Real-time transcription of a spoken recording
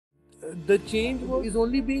the change is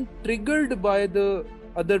only being triggered by the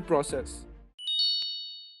other process.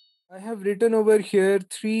 I have written over here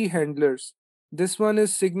 3 handlers. This one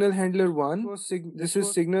is signal handler 1, this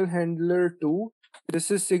is signal handler 2, this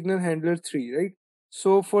is signal handler 3, right?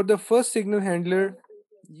 So for the first signal handler,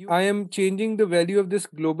 I am changing the value of this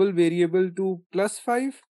global variable to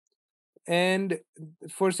 +5, and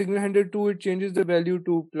for signal handler 2 it changes the value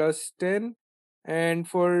to +10, and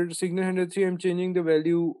for signal handler 3 I'm changing the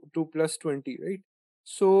value to +20, right?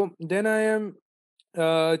 So then I am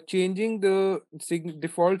changing the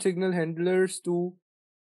default signal handlers to,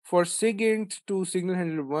 for SIGINT to signal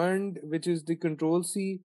handler 1, which is the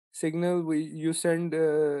Ctrl+c signal. You send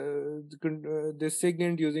the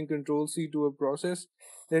SIGINT using Ctrl+c to a process.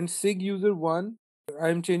 Then SIGUSR1,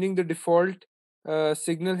 I'm changing the default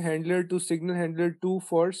signal handler to signal handler 2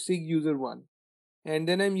 for SIGUSR1. And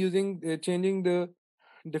then I'm changing the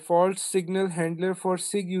default signal handler for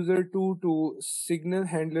SIGUSR2 to signal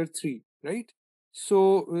handler 3, right?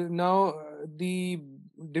 So now the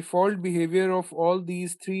default behavior of all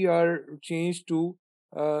these 3 are changed to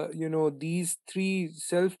these 3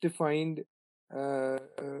 self-defined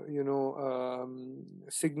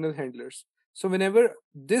signal handlers. So whenever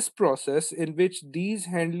this process in which these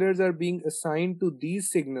handlers are being assigned to these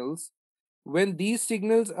signals, when these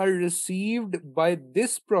signals are received by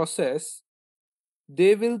this process,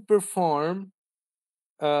 they will perform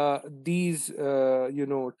these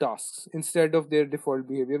tasks instead of their default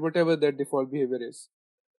behavior, whatever that default behavior is.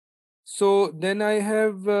 So then I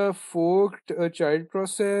have forked a child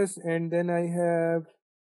process, and then I have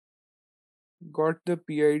got the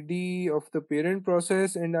PID of the parent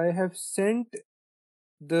process, and I have sent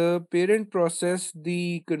the parent process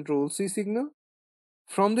the Ctrl+c signal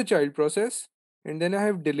from the child process, and then I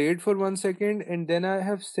have delayed for 1 second, and then I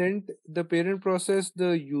have sent the parent process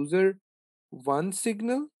the user1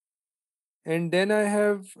 signal, and then I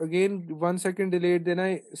have again 1 second delayed, then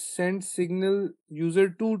I send signal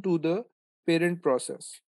user2 to the parent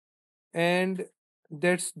process, and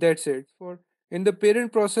that's it. For in the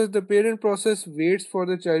parent process waits for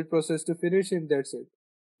the child process to finish, and that's it,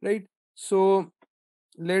 right? So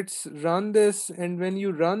let's run this, and when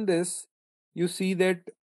you run this, you see that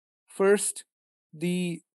first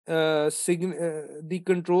the the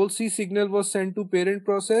Ctrl+c signal was sent to parent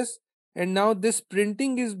process, and now this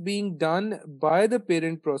printing is being done by the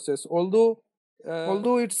parent process, although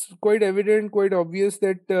it's quite evident, quite obvious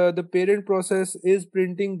that the parent process is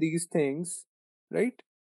printing these things, right?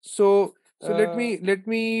 So let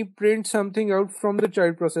me print something out from the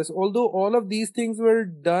child process. Although all of these things were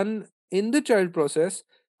done in the child process,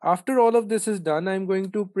 after all of this is done, I'm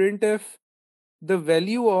going to printf the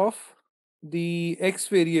value of the x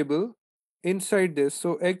variable inside this.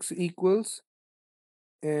 So x equals,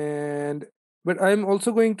 and but I'm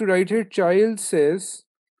also going to write here child says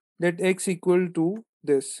that x equal to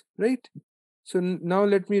this, right? So now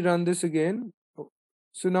let me run this again.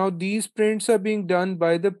 So now these prints are being done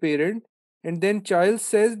by the parent, and then child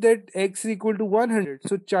says that x is equal to 100.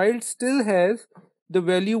 So child still has the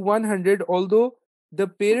value 100, although the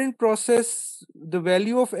parent process, the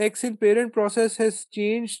value of x in parent process has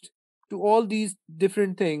changed to all these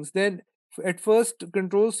different things. Then at first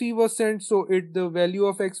Ctrl+c was sent, so the value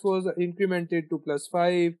of x was incremented to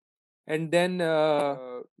 +5, and then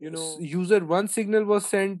user1 signal was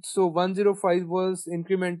sent, so 105 was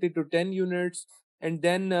incremented to 10 units, and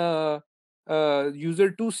then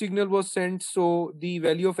user2 signal was sent, so the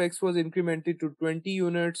value of x was incremented to 20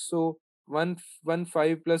 units, so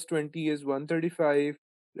 115 plus 20 is 135,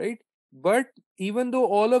 right? But even though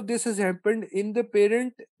all of this has happened in the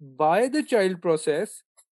parent by the child process,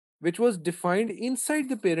 which was defined inside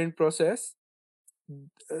the parent process,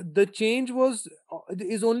 the change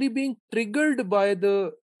is only being triggered by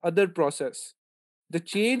the other process. The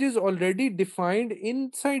change is already defined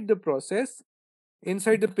inside the process,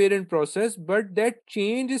 inside the parent process, but that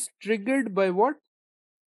change is triggered by what?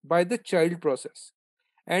 By the child process.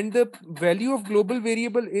 And the value of global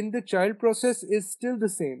variable in the child process is still the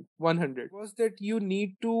same, 100. Was that you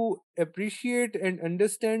need to appreciate and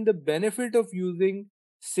understand the benefit of using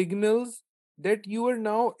signals, that you are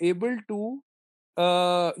now able to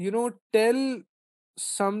tell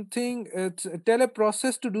something, tell a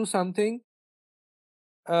process to do something,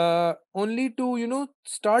 only to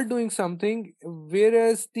start doing something,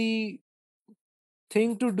 whereas the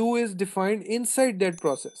thing to do is defined inside that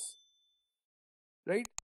process, right?